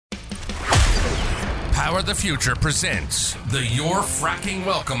Power the Future presents the Your Fracking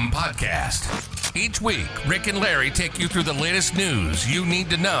Welcome podcast. Each week, Rick and Larry take you through the latest news you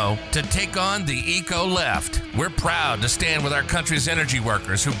need to know to take on the eco-left. We're proud to stand with our country's energy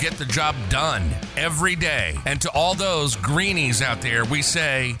workers who get the job done every day. And to all those greenies out there, we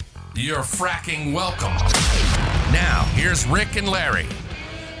say, you're fracking welcome. Now, here's Rick and Larry.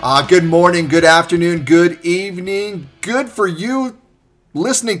 Good morning, good afternoon, good evening. Good for you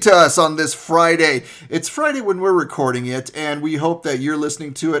listening to us on this Friday. It's Friday when we're recording it, and we hope that you're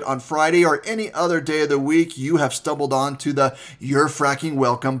listening to it on Friday or any other day of the week. You have stumbled on to the Your Fracking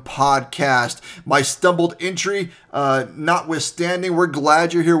Welcome podcast. My stumbled entry notwithstanding, we're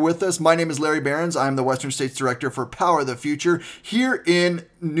glad you're here with us. My name is Larry Behrens. I'm the Western States Director for Power the Future here in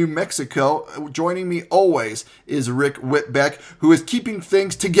New Mexico. Joining me always is Rick Whitbeck, who is keeping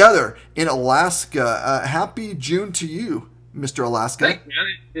things together in Alaska. Happy June to you, Mr. Alaska. Thanks,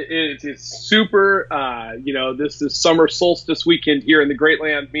 man. It's super. This is summer solstice weekend here in the Great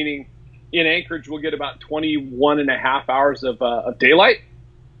Land, meaning in Anchorage we'll get about 21 and a half hours of daylight,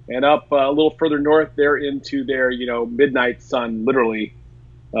 and up a little further north they're into their midnight sun, literally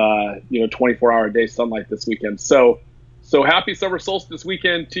 24-hour day sunlight this weekend. So happy summer solstice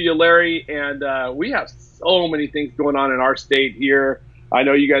weekend to you, Larry. And we have so many things going on in our state here. I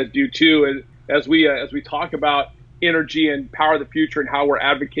know you guys do too. And as we talk about energy and Power the Future and how we're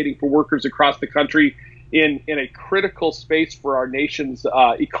advocating for workers across the country in a critical space for our nation's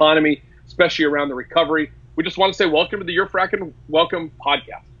economy, especially around the recovery. We just want to say welcome to the Your Fracking Welcome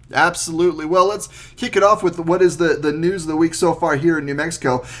podcast. Absolutely. Well, let's kick it off with what is the news of the week so far here in New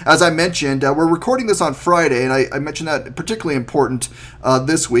Mexico. As I mentioned, we're recording this on Friday, and I mentioned that particularly important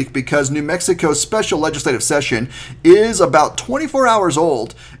this week because New Mexico's special legislative session is about 24 hours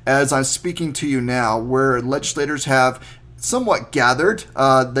old as I'm speaking to you now, where legislators have somewhat gathered.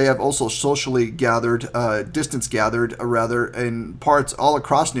 They have also socially gathered, distance gathered, rather, in parts all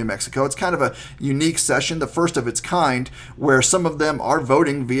across New Mexico. It's kind of a unique session, the first of its kind, where some of them are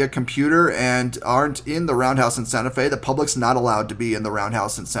voting via computer and aren't in the Roundhouse in Santa Fe. The public's not allowed to be in the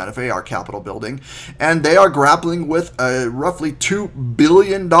Roundhouse in Santa Fe, our Capitol building. And they are grappling with a roughly $2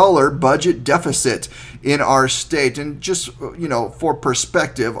 billion budget deficit in our state. And just, for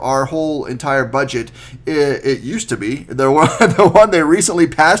perspective, our whole entire budget, it used to be, the one they recently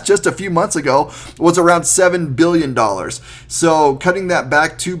passed just a few months ago was around $7 billion. So cutting that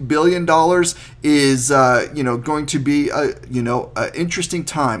back $2 billion is, going to be an interesting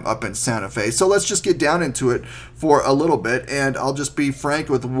time up in Santa Fe. So let's just get down into it for a little bit, and I'll just be frank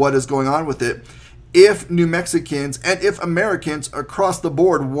with what is going on with it. If New Mexicans and if Americans across the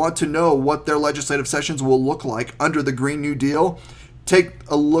board want to know what their legislative sessions will look like under the Green New Deal, take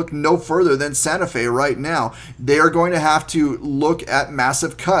a look no further than Santa Fe right now. They are going to have to look at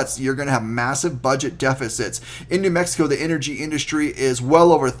massive cuts. You're going to have massive budget deficits. In New Mexico, the energy industry is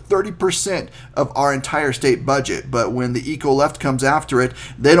well over 30% of our entire state budget. But when the eco-left comes after it,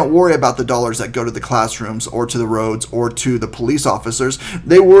 they don't worry about the dollars that go to the classrooms or to the roads or to the police officers.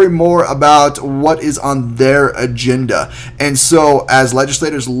 They worry more about what is on their agenda. And so as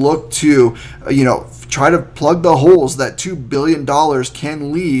legislators look to, try to plug the holes that $2 billion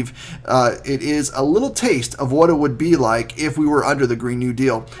can leave, it is a little taste of what it would be like if we were under the Green New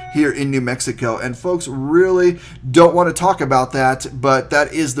Deal here in New Mexico. And folks really don't want to talk about that, but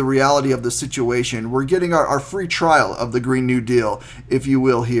that is the reality of the situation. We're getting our free trial of the Green New Deal, if you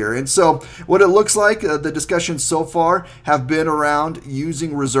will, here. And so what it looks like, the discussions so far have been around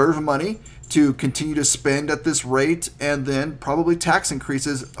using reserve money to continue to spend at this rate, and then probably tax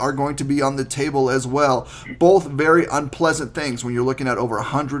increases are going to be on the table as well. Both very unpleasant things when you're looking at over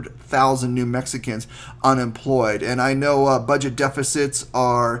 100,000 New Mexicans unemployed. And I know budget deficits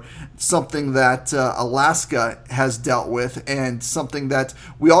are something that Alaska has dealt with, and something that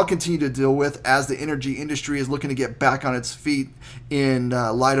we all continue to deal with as the energy industry is looking to get back on its feet in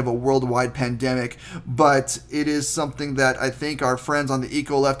light of a worldwide pandemic. But it is something that I think our friends on the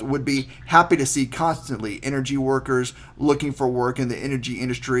eco-left would be happy to see constantly. Energy workers looking for work in the energy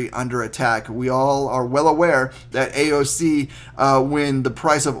industry under attack. We all are well aware that AOC, when the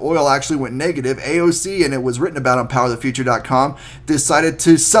price of oil actually went negative, AOC, and it was written about on powerthefuture.com, decided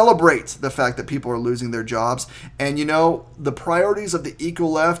to celebrate the fact that people are losing their jobs. And the priorities of the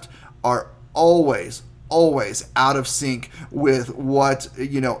eco-left are always out of sync with what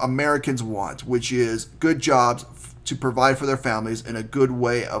Americans want, which is good jobs to provide for their families in a good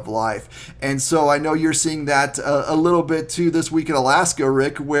way of life. And so I know you're seeing that a little bit too this week in Alaska,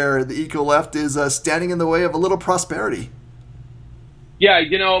 Rick, where the eco-left is standing in the way of a little prosperity. Yeah,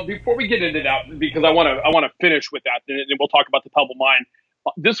 before we get into that, because I want to finish with that, and we'll talk about the Pebble Mine.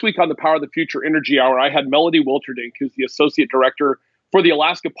 this week on the Power of the Future Energy Hour, I had Melody Wilterdink, who's the Associate Director for the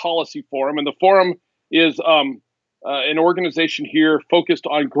Alaska Policy Forum. And the forum is an organization here focused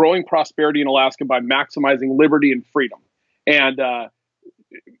on growing prosperity in Alaska by maximizing liberty and freedom. And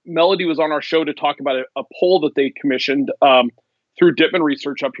Melody was on our show to talk about a poll that they commissioned through Dittman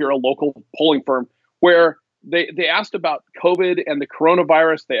Research up here, a local polling firm, where they asked about COVID and the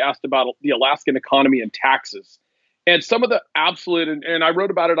coronavirus. They asked about the Alaskan economy and taxes. And some of the absolute, and I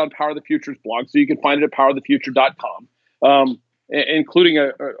wrote about it on Power of the Future's blog, so you can find it at powerofthefuture.com, including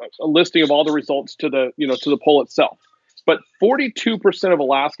a listing of all the results to the poll itself. But 42% of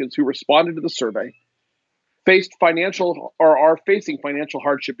Alaskans who responded to the survey faced financial or are facing financial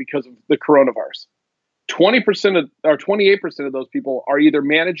hardship because of the coronavirus. 28% of those people are either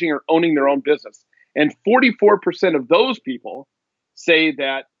managing or owning their own business. And 44% of those people say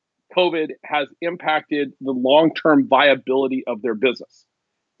that COVID has impacted the long-term viability of their business.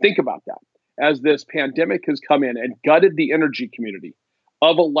 Think about that. As this pandemic has come in and gutted the energy community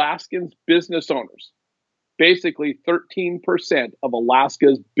of Alaskans business owners, basically 13% of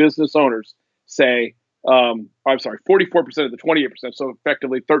Alaska's business owners say, 44% of the 28%, so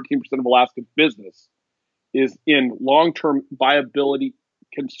effectively 13% of Alaska's business is in long-term viability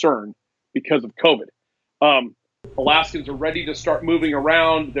concern because of COVID. Alaskans are ready to start moving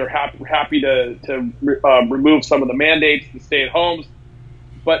around. They're happy to remove some of the mandates, the stay-at-homes.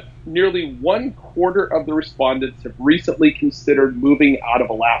 But nearly 1/4 of the respondents have recently considered moving out of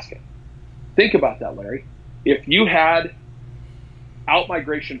Alaska. Think about that, Larry. If you had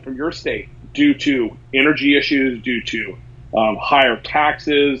out-migration from your state due to energy issues, due to higher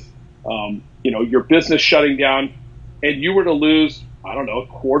taxes, your business shutting down, and you were to lose,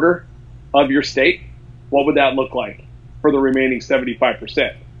 1/4 of your state, what would that look like for the remaining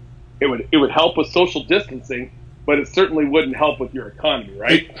 75%? It would help with social distancing, but it certainly wouldn't help with your economy,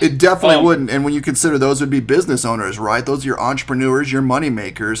 right? It definitely wouldn't. And when you consider those would be business owners, right? Those are your entrepreneurs, your money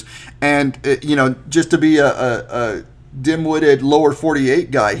makers. And, just to be a dim-witted lower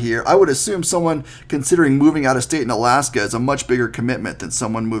 48 guy here, I would assume someone considering moving out of state in Alaska is a much bigger commitment than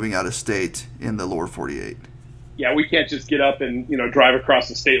someone moving out of state in the lower 48. Yeah, we can't just get up and drive across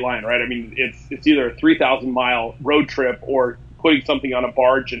the state line, right? I mean, it's either a 3,000-mile road trip or putting something on a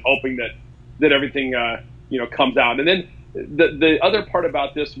barge and hoping that everything comes out. And then the other part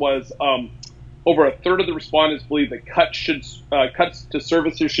about this was over a third of the respondents believe that cuts to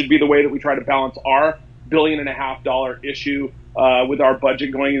services should be the way that we try to balance our $1.5 billion issue with our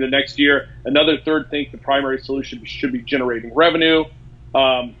budget going into next year. Another third think the primary solution should be generating revenue.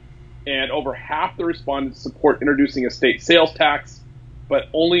 And over half the respondents support introducing a state sales tax, but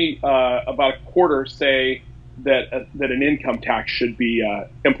only about 1/4 say that an income tax should be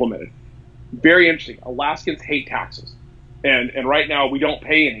implemented. Very interesting. Alaskans hate taxes, and right now we don't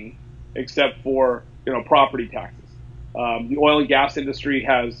pay any except for property taxes. The oil and gas industry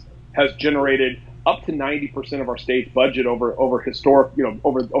has generated up to 90% of our state's budget over historic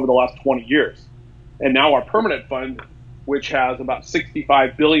over the last 20 years, and now our permanent fund, which has about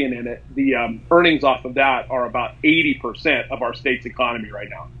 $65 billion in it, the earnings off of that are about 80% of our state's economy right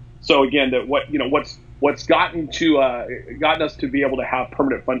now. So again, what's gotten us to be able to have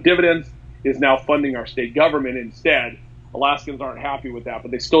permanent fund dividends is now funding our state government instead. Alaskans aren't happy with that, but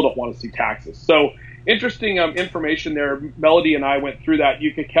they still don't want to see taxes. So interesting information there. Melody and I went through that.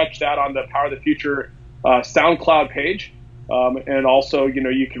 You can catch that on the Power of the Future SoundCloud page. And also,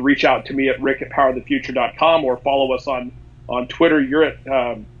 you can reach out to me at rick@powerofthefuture.com or follow us on Twitter. You're at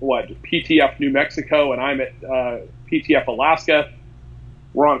PTF New Mexico, and I'm at PTF Alaska.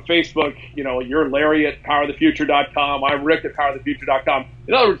 We're on Facebook. You're Larry at powerofthefuture.com. I'm Rick at powerofthefuture.com.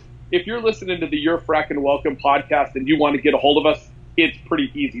 In other words, if you're listening to the You're Frackin' Welcome podcast and you want to get a hold of us, it's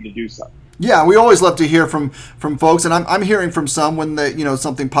pretty easy to do so. Yeah, we always love to hear from folks, and I'm hearing from some when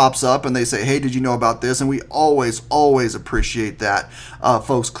something pops up and they say, "Hey, did you know about this?" And we always appreciate that,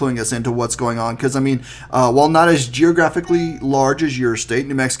 folks cluing us into what's going on. Because while not as geographically large as your state,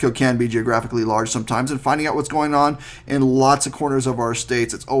 New Mexico can be geographically large sometimes, and finding out what's going on in lots of corners of our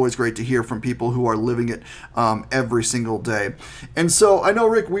states, it's always great to hear from people who are living it every single day. And so I know,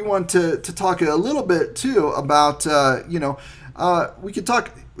 Rick, we want to talk a little bit too about we could talk.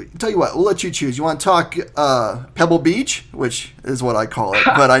 tell you what, we'll let you choose. You want to talk Pebble Beach, which is what I call it,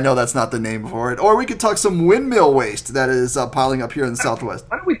 but I know that's not the name for it. Or we could talk some windmill waste that is piling up here in the Southwest.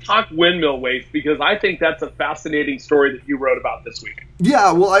 Why don't we talk windmill waste? Because I think that's a fascinating story that you wrote about this week.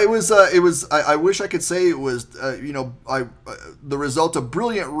 Yeah, well, I wish I could say it was, the result of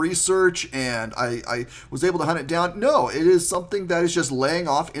brilliant research, and I was able to hunt it down. No, it is something that is just laying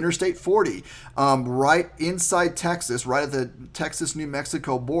off Interstate 40, right inside Texas, right at the Texas-New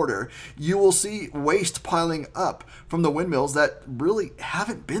Mexico border. You will see waste piling up from the windmills that really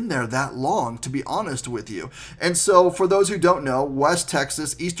haven't been there that long, to be honest with you. And so, for those who don't know, West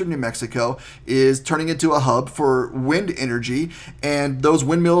Texas, eastern New Mexico is turning into a hub for wind energy, and those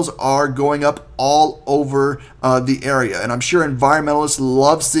windmills are going up all over the area. And I'm sure environmentalists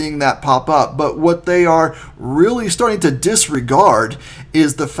love seeing that pop up. But what they are really starting to disregard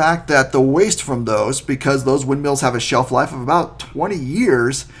is the fact that the waste from those, because those windmills have a shelf life of about 20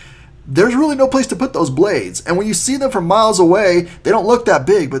 years, there's really no place to put those blades. And when you see them from miles away, they don't look that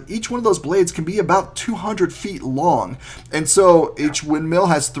big, but each one of those blades can be about 200 feet long. And so each windmill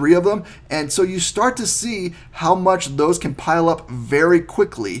has 3 of them. And so you start to see how much those can pile up very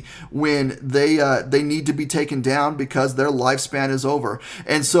quickly when they need to be taken down because their lifespan is over.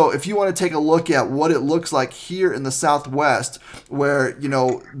 And so if you want to take a look at what it looks like here in the Southwest, where,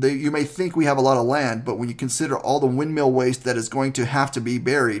 you may think we have a lot of land, but when you consider all the windmill waste that is going to have to be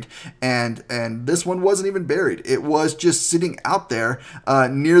buried, and this one wasn't even buried. It was just sitting out there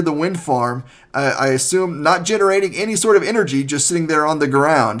near the wind farm. I assume not generating any sort of energy, just sitting there on the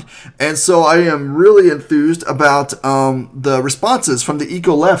ground. And so I am really enthused about the responses from the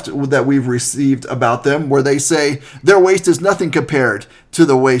eco-left that we've received about them, where they say their waste is nothing compared to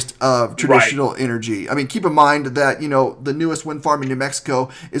the waste of traditional energy. I mean, keep in mind that, the newest wind farm in New Mexico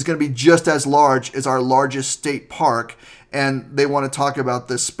is going to be just as large as our largest state park. And they want to talk about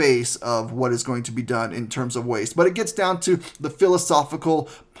the space of what is going to be done in terms of waste. But it gets down to the philosophical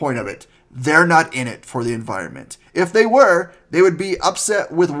point of it. They're not in it for the environment. If they were, they would be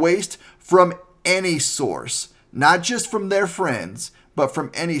upset with waste from any source, not just from their friends, but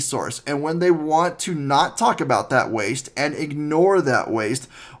from any source. And when they want to not talk about that waste and ignore that waste,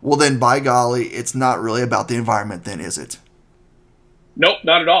 well, then by golly, it's not really about the environment then, is it? Nope,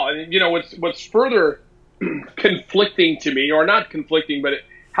 not at all. And what's further conflicting to me, or not conflicting, but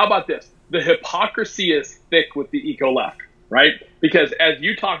how about this? The hypocrisy is thick with the eco-left, right? Because as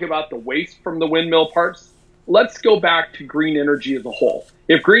you talk about the waste from the windmill parts, let's go back to green energy as a whole.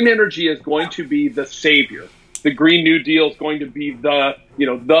 If green energy is going to be the savior, the Green New Deal is going to be the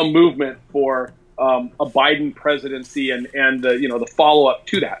movement for a Biden presidency and the follow-up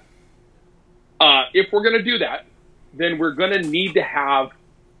to that. If we're going to do that, then we're going to need to have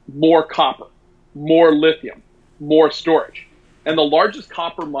more copper, more lithium, more storage. And the largest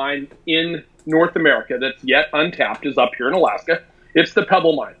copper mine in North America that's yet untapped is up here in Alaska. It's the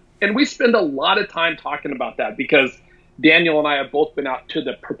Pebble Mine. And we spend a lot of time talking about that because Daniel and I have both been out to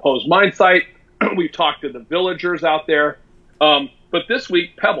the proposed mine site. We've talked to the villagers out there. But this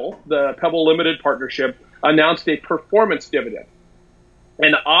week, the Pebble Limited Partnership, announced a performance dividend,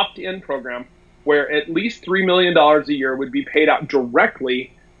 an opt-in program where at least $3 million a year would be paid out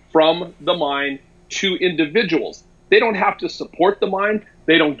directly from the mine to individuals. They don't have to support the mine.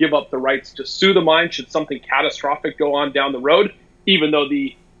 They don't give up the rights to sue the mine should something catastrophic go on down the road, even though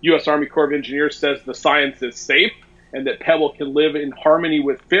the U.S. Army Corps of Engineers says the science is safe and that Pebble can live in harmony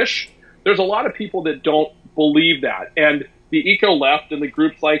with fish. There's a lot of people that don't believe that. And the eco-left and the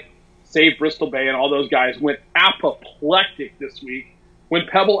groups like Save Bristol Bay and all those guys went apoplectic this week when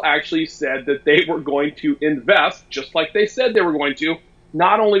Pebble actually said that they were going to invest, just like they said they were going to,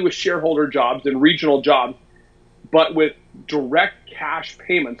 not only with shareholder jobs and regional jobs, but with direct cash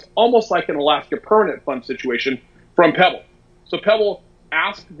payments, almost like an Alaska Permanent Fund situation from Pebble. So Pebble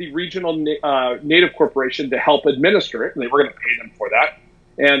asked the regional Native Corporation to help administer it, and they were going to pay them for that.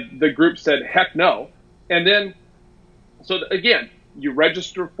 And the group said, heck no. And then, again, you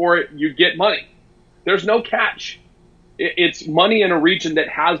register for it, you get money. There's no catch. It's money in a region that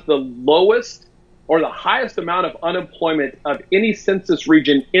has the lowest or the highest amount of unemployment of any census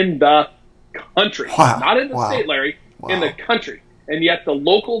region in the country. Wow. Not in the state, Larry, in the country. And yet the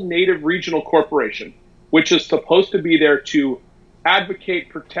local Native Regional Corporation, which is supposed to be there to advocate,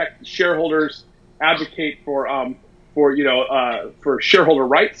 protect shareholders, advocate for shareholder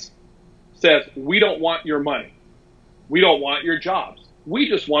rights, says, we don't want your money. We don't want your jobs. We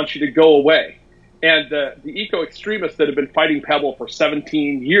just want you to go away. And the eco-extremists that have been fighting Pebble for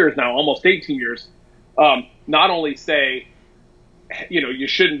 17 years now, almost 18 years, not only say, you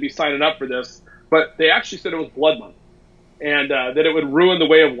shouldn't be signing up for this, but they actually said it was blood money. and that it would ruin the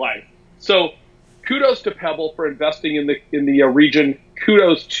way of life. So kudos to Pebble for investing in the region.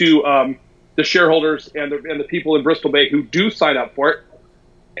 Kudos to the shareholders and the people in Bristol Bay who do sign up for it.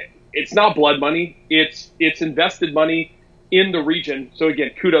 It's not blood money. It's invested money in the region. So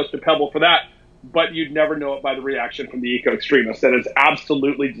again, kudos to Pebble for that. But you'd never know it by the reaction from the eco-extremists. That is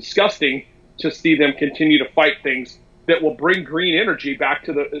absolutely disgusting to see them continue to fight things that will bring green energy back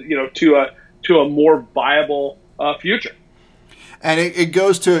to to a more viable future. And it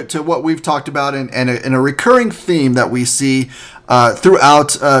goes to what we've talked about and a recurring theme that we see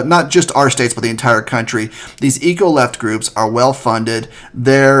throughout not just our states, but the entire country. These eco-left groups are well-funded.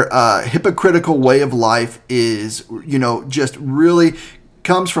 Their hypocritical way of life is, just really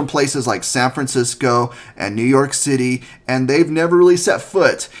comes from places like San Francisco and New York City, and they've never really set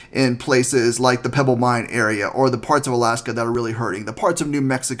foot in places like the Pebble Mine area or the parts of Alaska that are really hurting, the parts of New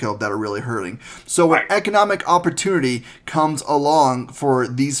Mexico that are really hurting. So when economic opportunity comes along for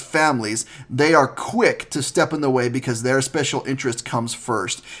these families, they are quick to step in the way because their special interest comes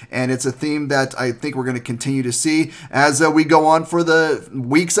first. And it's a theme that I think we're going to continue to see as we go on for the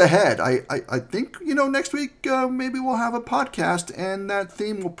weeks ahead. I think, next week maybe we'll have a podcast, and that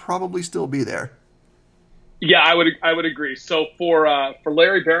theme will probably still be there. Yeah, I would agree. So for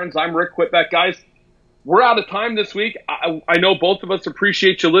Larry Behrens, I'm Rick Whitbeck. Guys, we're out of time this week. I know both of us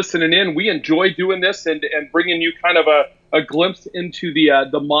appreciate you listening in. We enjoy doing this and bringing you kind of a glimpse into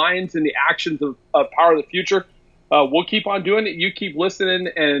the minds and the actions of Power of the Future. We'll keep on doing it. You keep listening,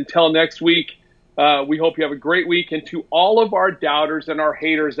 and until next week, we hope you have a great week. And to all of our doubters and our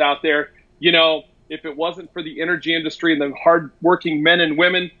haters out there, if it wasn't for the energy industry and the hardworking men and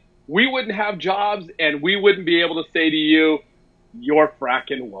women, we wouldn't have jobs, and we wouldn't be able to say to you, you're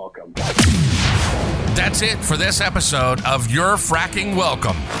fracking welcome. That's it for this episode of Your Fracking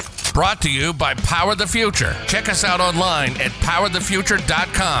Welcome. Brought to you by Power the Future. Check us out online at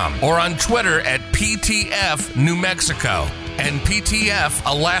powerthefuture.com or on Twitter at PTF New Mexico and PTF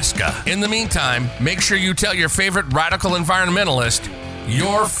Alaska. In the meantime, make sure you tell your favorite radical environmentalist,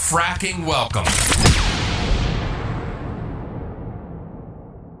 you're fracking welcome.